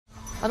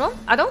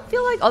I don't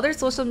feel like other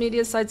social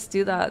media sites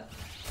do that.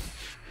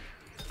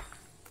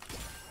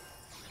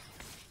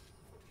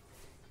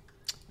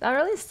 That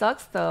really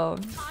sucks though.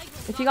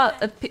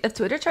 If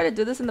Twitter tried to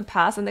do this in the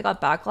past and they got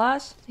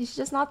backlash, he should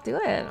just not do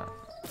it.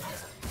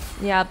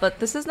 Yeah, but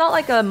this is not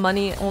like a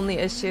money only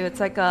issue. It's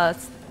like a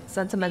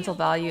sentimental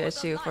value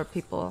issue for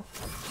people.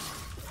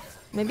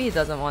 Maybe he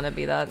doesn't want to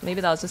be that.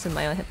 Maybe that was just in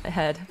my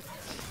head.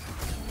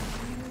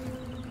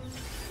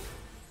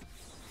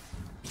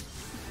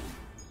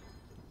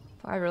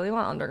 I really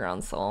want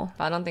Underground Soul,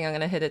 but I don't think I'm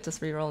gonna hit it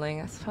just re-rolling.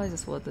 It's probably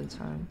just Woodland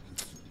Charm.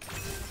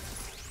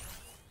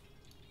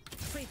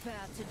 Prepare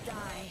to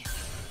die.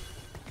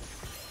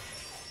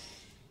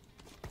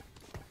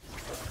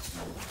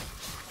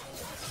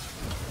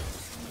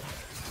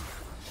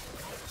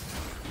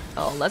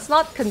 Oh, let's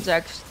not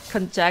conject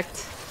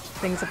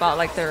things about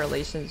like their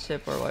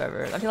relationship or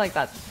whatever. I feel like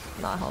that's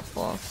not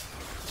helpful.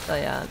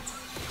 But yeah.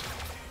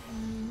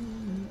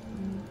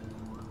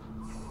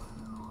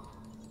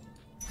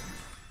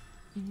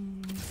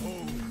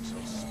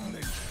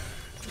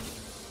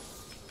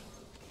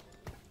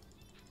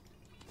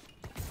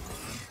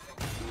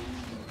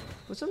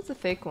 Which one's the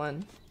fake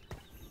one?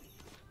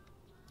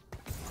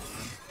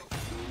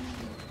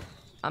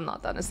 I'm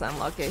not that Islam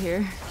Locket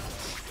here.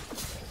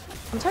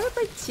 I'm trying to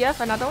play TF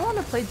and I don't want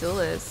to play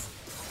Duelist.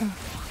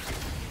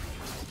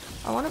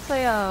 I want to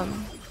play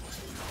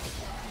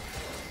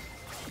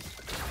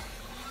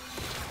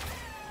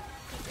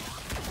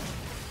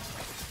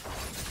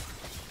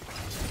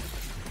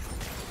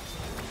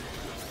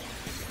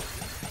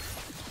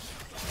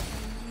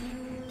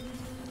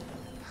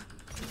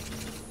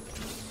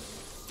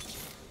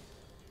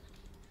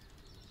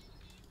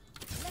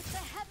Let the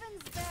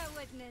heavens bear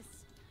witness.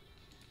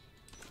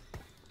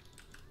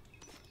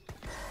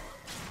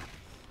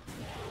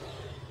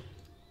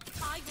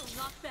 I will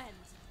not bend.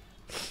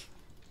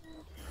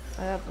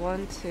 I have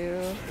 1,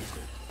 2,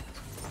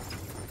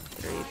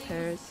 3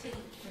 pairs.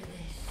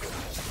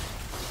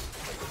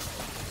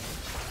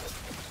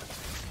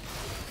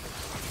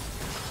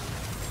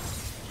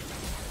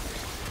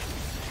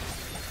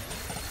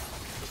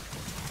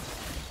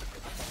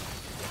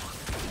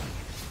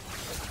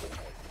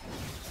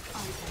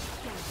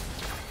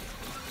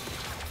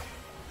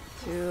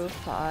 Two,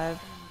 5,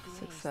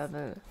 6,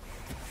 7.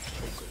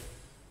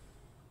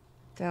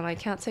 Damn, I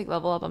can't take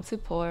level up. I'm too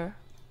poor.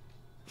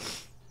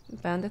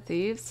 Band of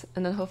Thieves,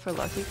 and then hope for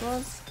lucky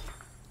gloves.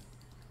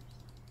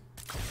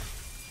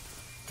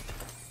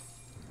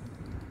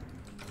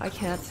 I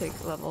can't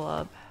take level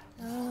up.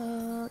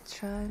 Oh,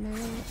 try me.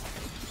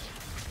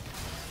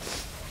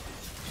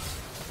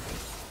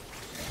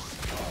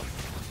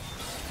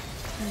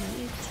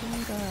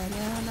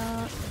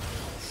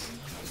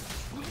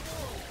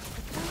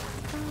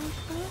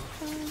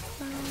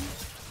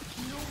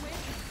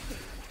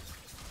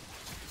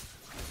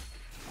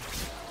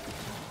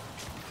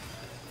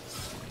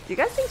 Do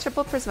you guys think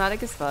triple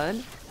prismatic is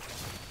fun?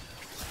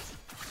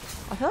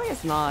 I feel like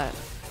it's not.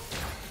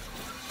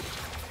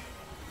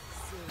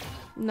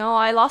 No,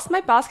 I lost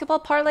my basketball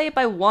parlay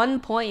by 1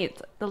 point.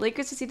 The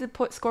Lakers just need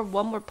to score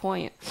 1 more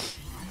point.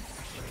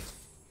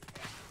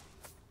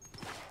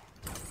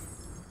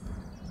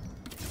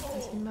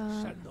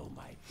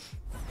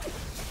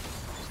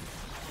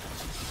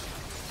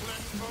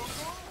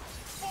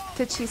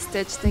 Titchy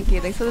Stitch, thank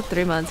you. Thanks for the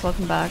 3 months.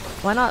 Welcome back.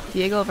 Why not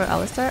Diego over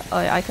Alistar? Oh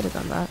yeah, I could have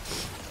done that.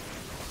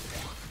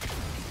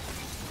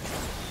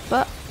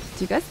 But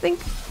do you guys think?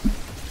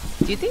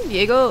 Do you think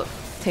Diego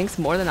tanks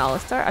more than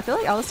Alistar? I feel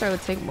like Alistar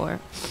would tank more.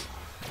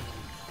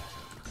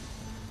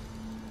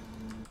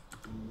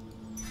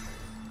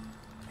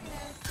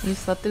 You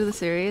slept through the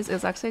series. It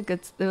was actually a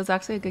good. It was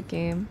actually a good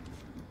game.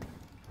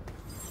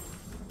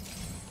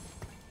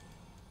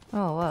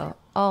 Oh whoa.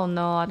 Oh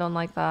no, I don't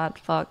like that.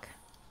 Fuck.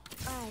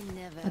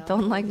 I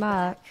don't like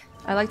that.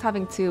 I liked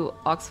having 2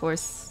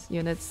 Oxforce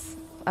units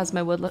as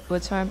my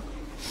woodland charm.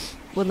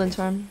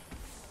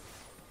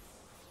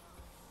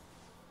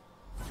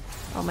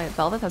 Oh, my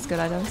Velvet has good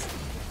items.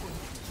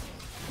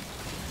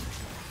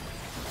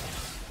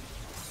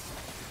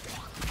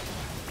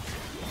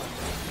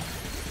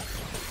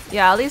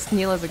 Yeah, at least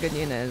Neela's a good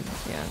unit.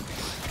 Yeah,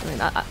 I mean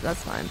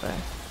that's fine, but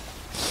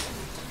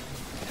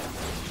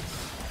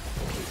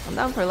I'm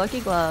down for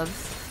lucky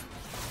gloves.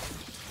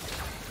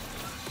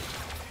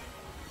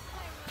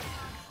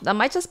 That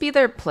might just be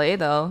their play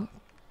though,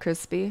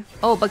 Crispy.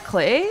 Oh, but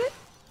Clay,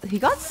 he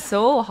got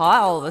so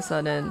hot all of a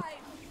sudden.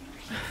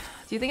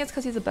 Do you think it's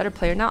because he's a better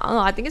player now? I don't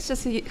know. I think it's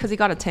just because he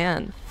got a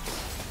tan.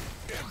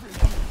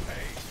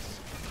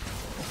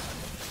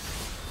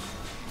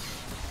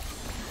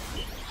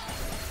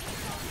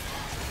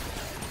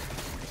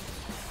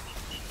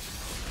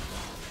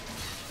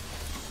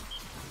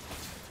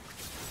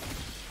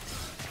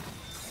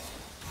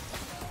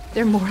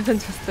 They're more than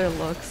just their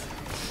looks.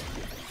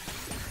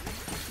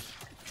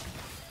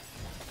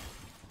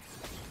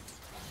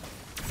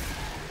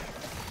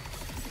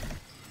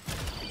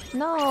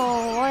 No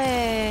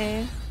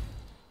way.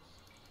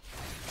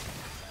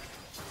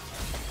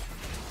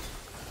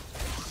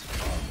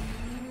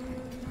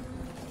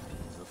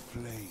 The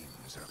flame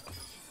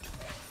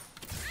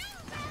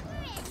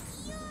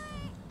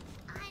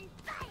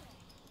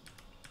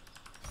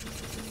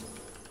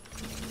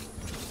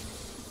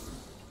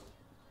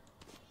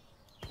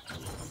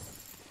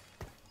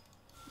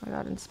I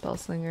got in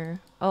Spellslinger.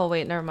 Oh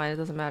wait, never mind. It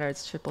doesn't matter.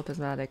 It's triple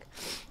prismatic.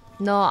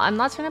 No, I'm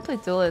not trying to play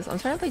duelist. I'm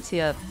trying to play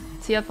TF.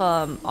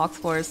 TF Aux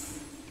Force.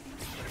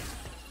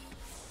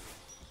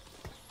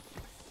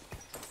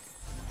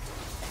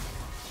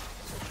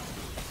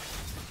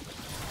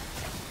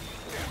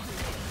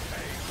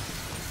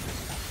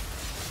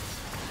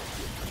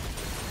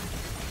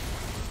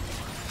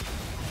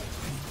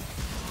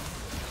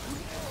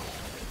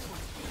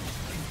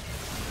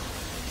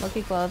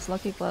 Lucky gloves,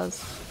 lucky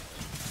gloves.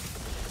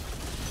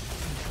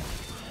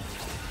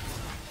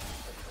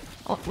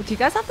 Oh, do you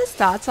guys have the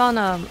stats on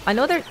I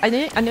know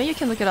I know you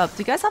can look it up. Do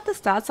you guys have the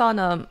stats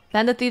on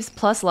Bandit Thieves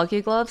plus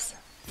Lucky Gloves?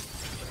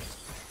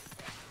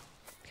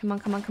 Come on,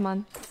 come on, come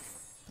on.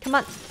 Come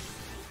on.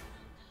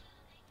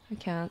 I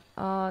can't.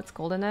 It's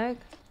Golden Egg.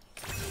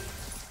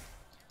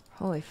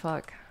 Holy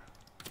fuck.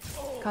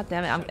 God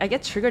damn it. I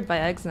get triggered by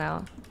eggs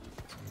now.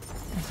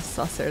 I just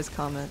saw Sarah's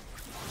comment.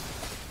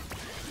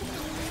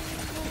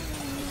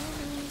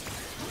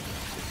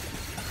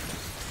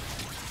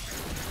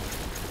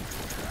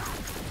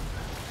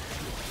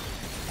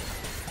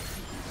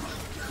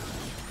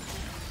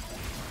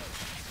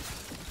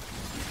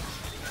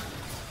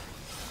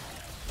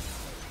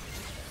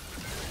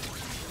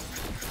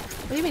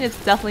 What do you mean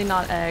it's definitely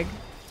not egg?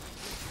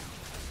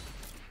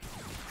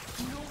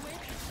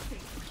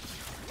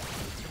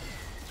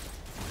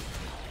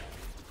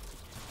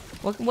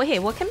 Wait,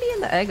 what can be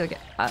in the egg again?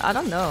 I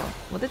don't know.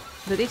 Did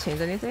they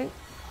change anything?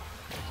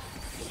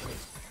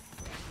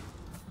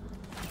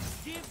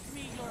 Give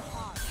me your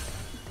heart.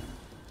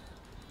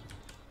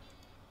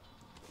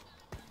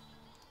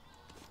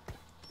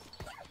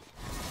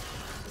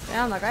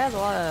 Damn, that guy has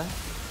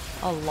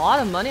a lot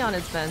of money on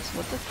his bench.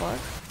 What the fuck?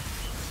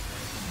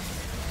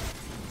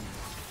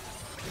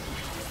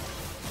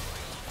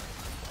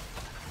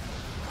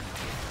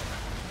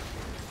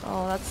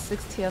 Oh, that's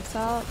 6 TFs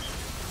out.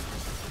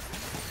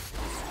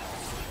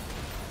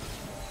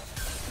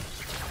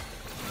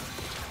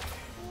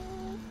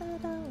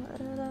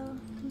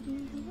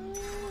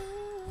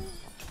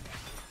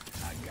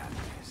 I got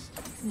this.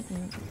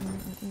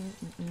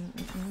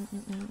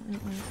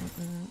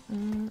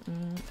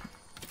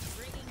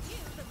 Bringing you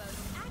the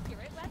most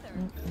accurate weather.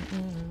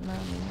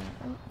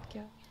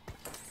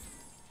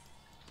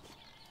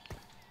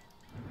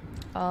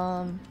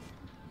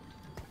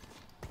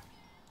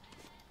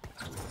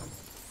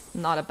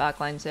 Not a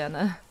backline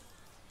Janna.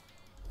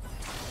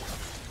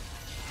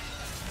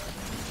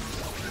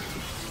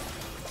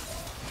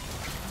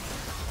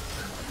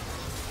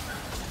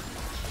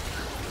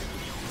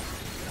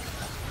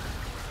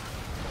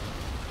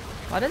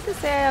 Why does it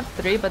say I have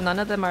 3 but none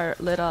of them are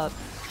lit up?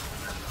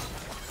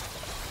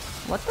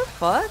 What the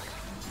fuck?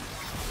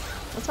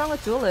 What's wrong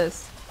with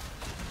Duelist?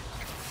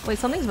 Wait,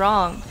 something's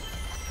wrong.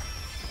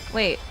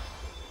 Wait.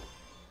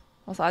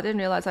 Also, I didn't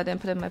realize I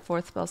didn't put in my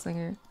 4th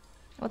Spellslinger.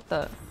 What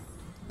the?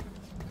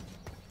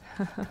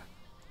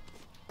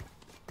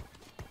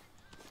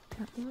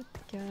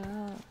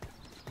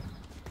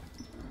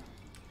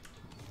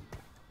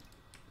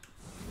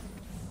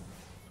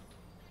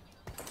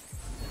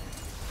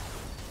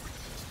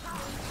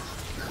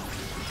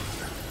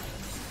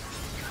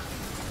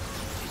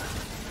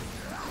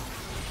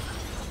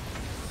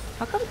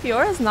 How come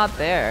Fiora's not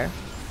there?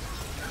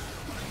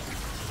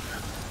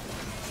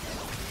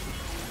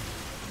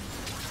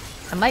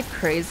 Am I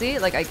crazy?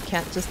 Like I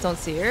don't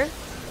see her?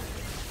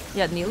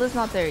 Yeah, Neela's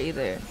not there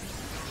either.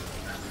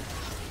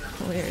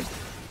 Weird.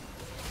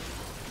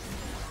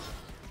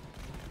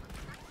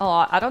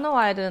 Oh, I don't know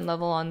why I didn't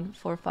level on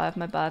 4-5,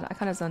 my bad. I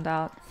kinda zoned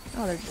out.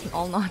 Oh, they're just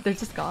all not, they're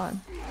just gone.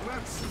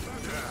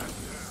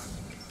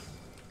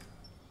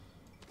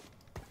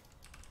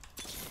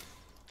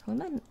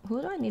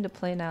 Who do I need to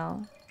play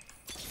now?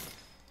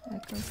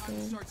 Echo's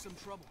good. Start some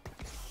trouble.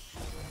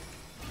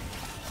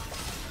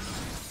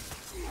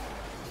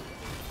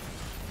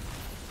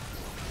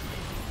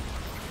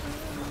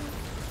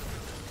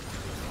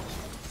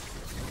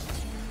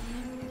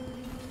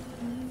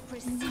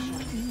 Precision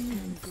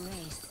and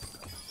grace.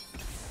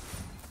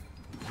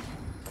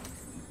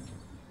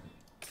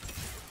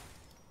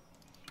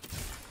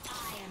 I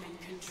am in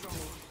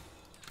control.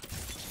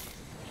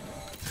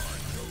 I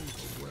know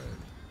the way.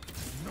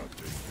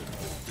 Nothing can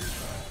hold me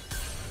back.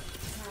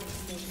 Time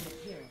to make an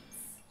appearance.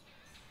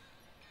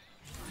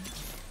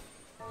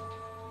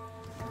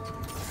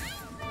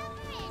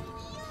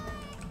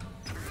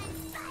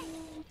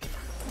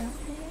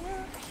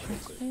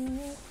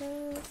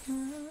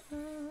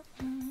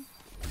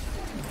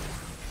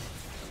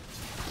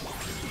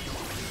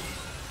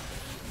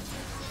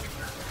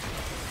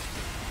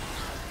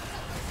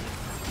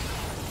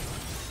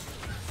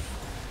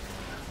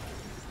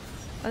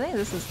 I think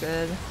this is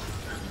good.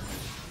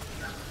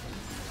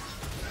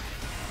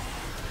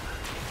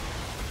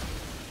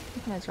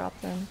 What can I drop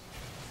then?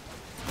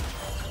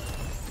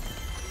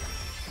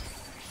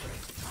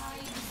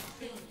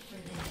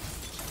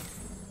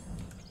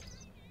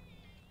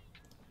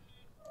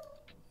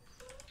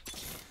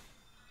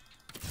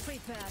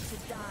 Prepare to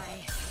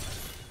die.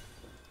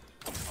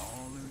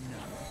 All or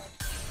nothing.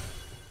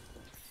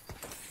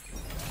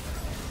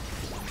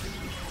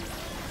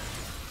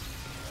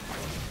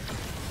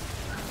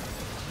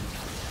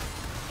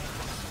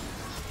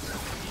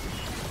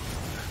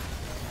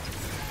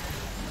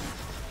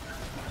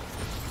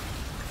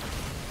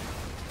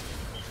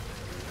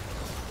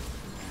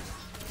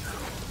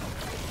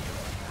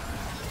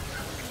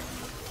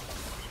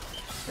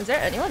 Is there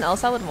anyone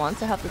else I would want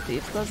to have the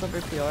Thieves Gloves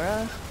over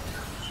Fiora?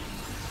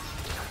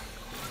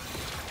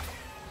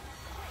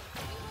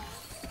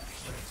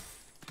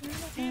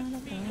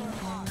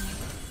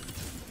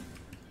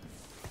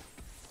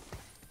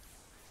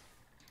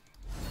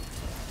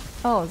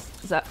 Oh,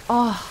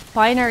 oh,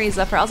 binary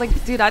Zephyr. I was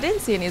like, dude, I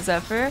didn't see any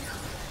Zephyr.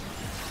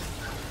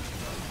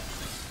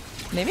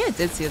 Maybe I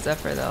did see a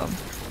Zephyr though.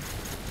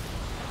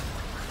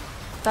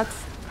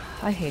 That's...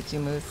 I hate you,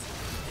 Moose.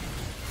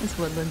 This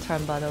woodland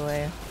charm, by the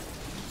way.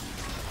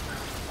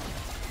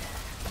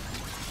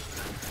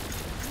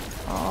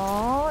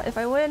 Oh, if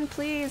I win,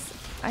 please.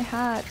 I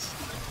hatch.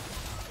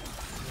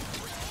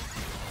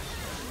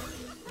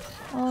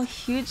 Oh,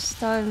 huge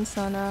stun,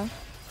 Sona.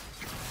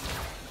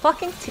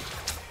 Fucking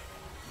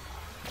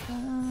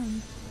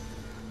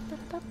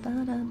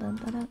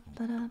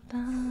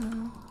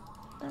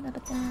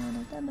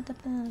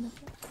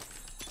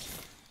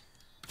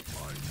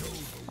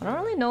I don't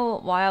really know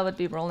why I would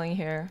be rolling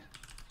here.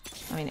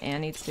 I mean,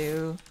 Annie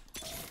too.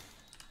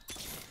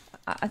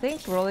 I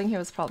think rolling here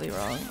was probably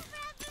wrong.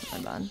 My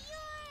bad.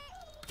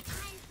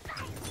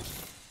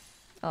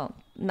 Oh,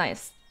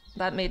 nice.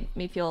 That made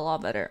me feel a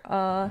lot better.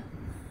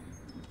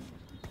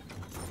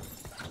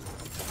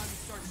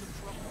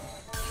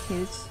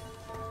 Huge.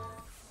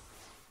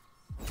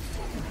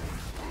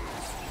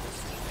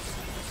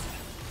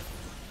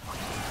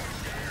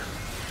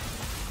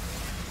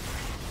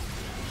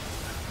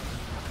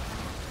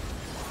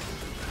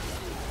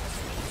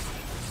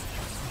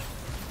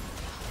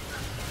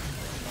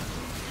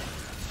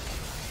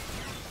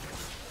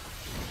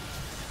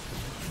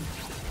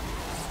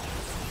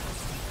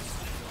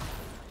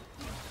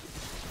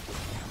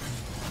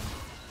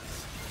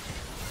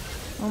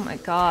 Oh my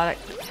god,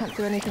 I can't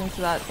do anything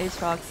to that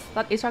Aatrox.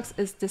 That Aatrox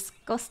is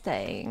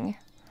disgusting.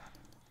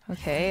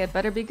 Okay, it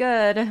better be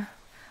good.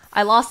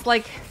 I lost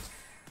like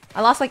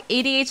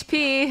 80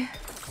 HP.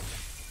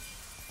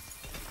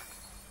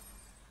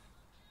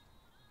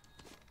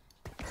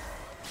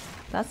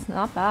 That's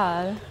not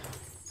bad.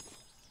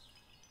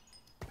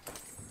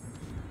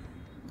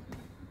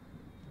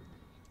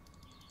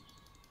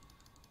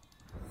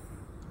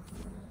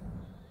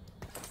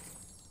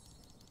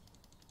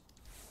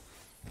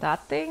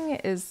 That thing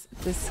is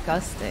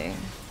disgusting.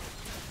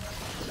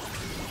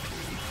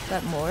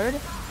 That Mord?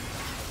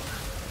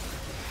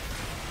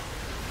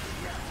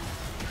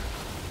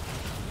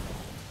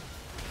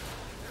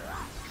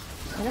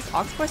 I guess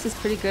Oxforce is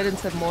pretty good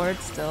into Mord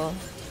still.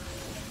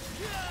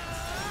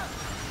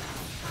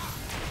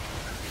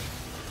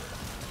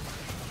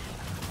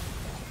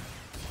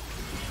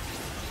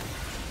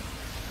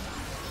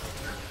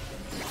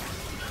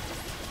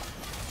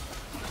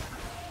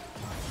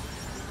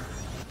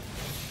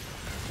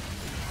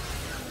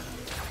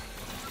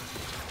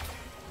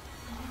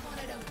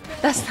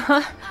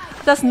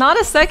 That's not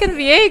a second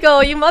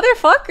Viego, you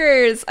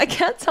motherfuckers! I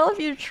can't tell if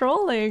you're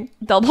trolling.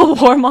 Double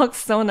Warmog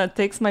Sona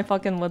takes my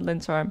fucking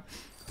woodland charm.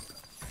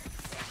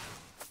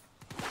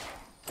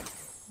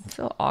 I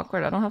feel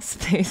awkward, I don't have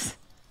space.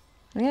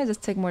 I think I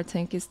just take more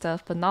tanky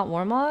stuff, but not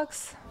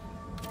Warmogs?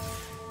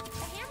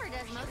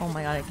 Oh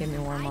my god, it gave me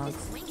Warmogs.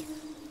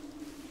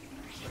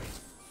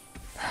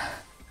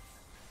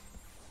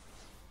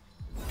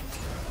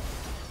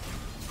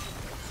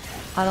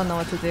 I don't know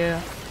what to do.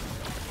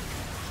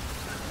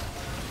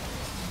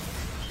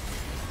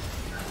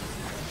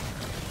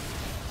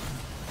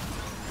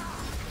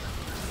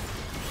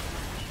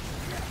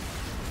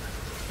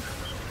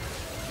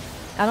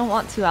 I don't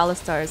want 2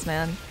 Alistars,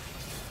 man.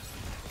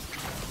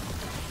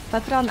 If I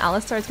put out an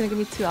Alistar, it's gonna give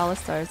me 2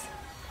 Alistars.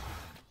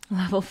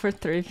 Level for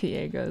 3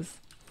 Viegos.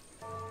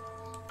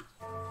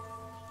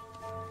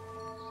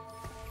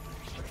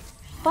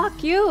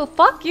 Fuck you!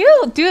 Fuck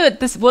you! Dude,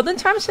 this woodland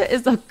charm shit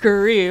is a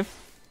grief.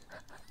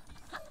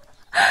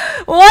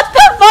 What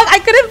the fuck? I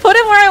couldn't put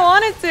it where I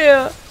wanted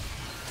to!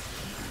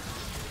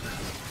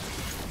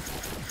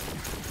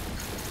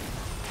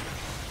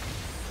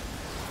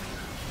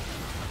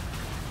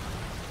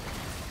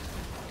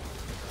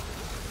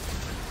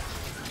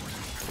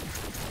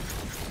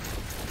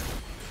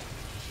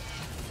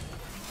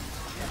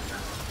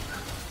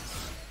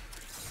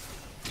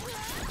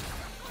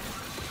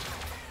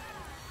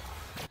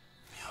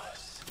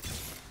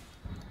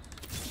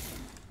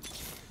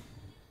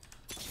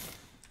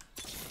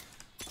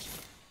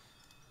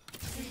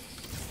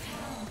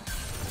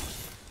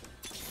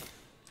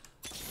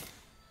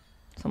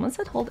 Someone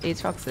said hold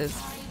Aatroxes,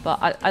 but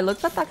I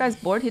looked at that guy's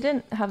board, he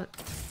didn't have...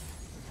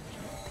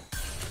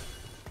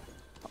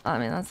 I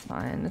mean, that's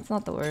fine, it's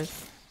not the worst.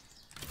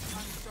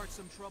 Time to start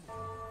some trouble.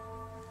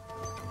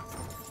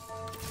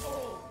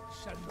 Oh,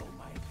 shall know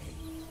my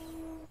name.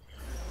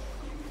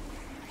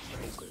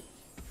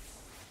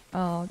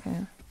 Oh,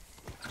 okay.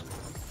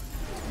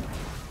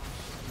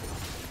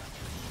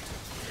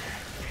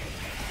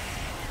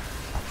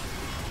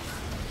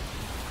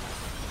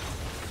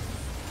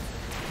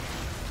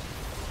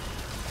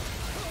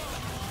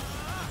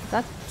 Is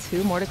that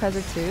 2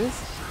 Mordekaiser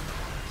 2s?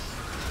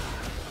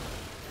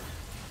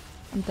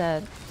 I'm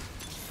dead.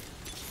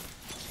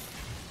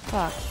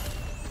 Fuck.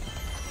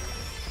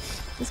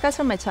 This guy's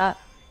from my chat.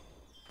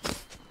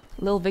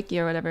 Lil Vicky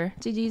or whatever.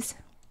 GG's.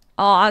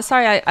 Oh,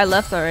 sorry I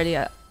left already,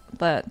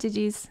 but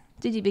GG's.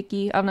 GG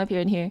Vicky. I'm not here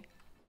in here.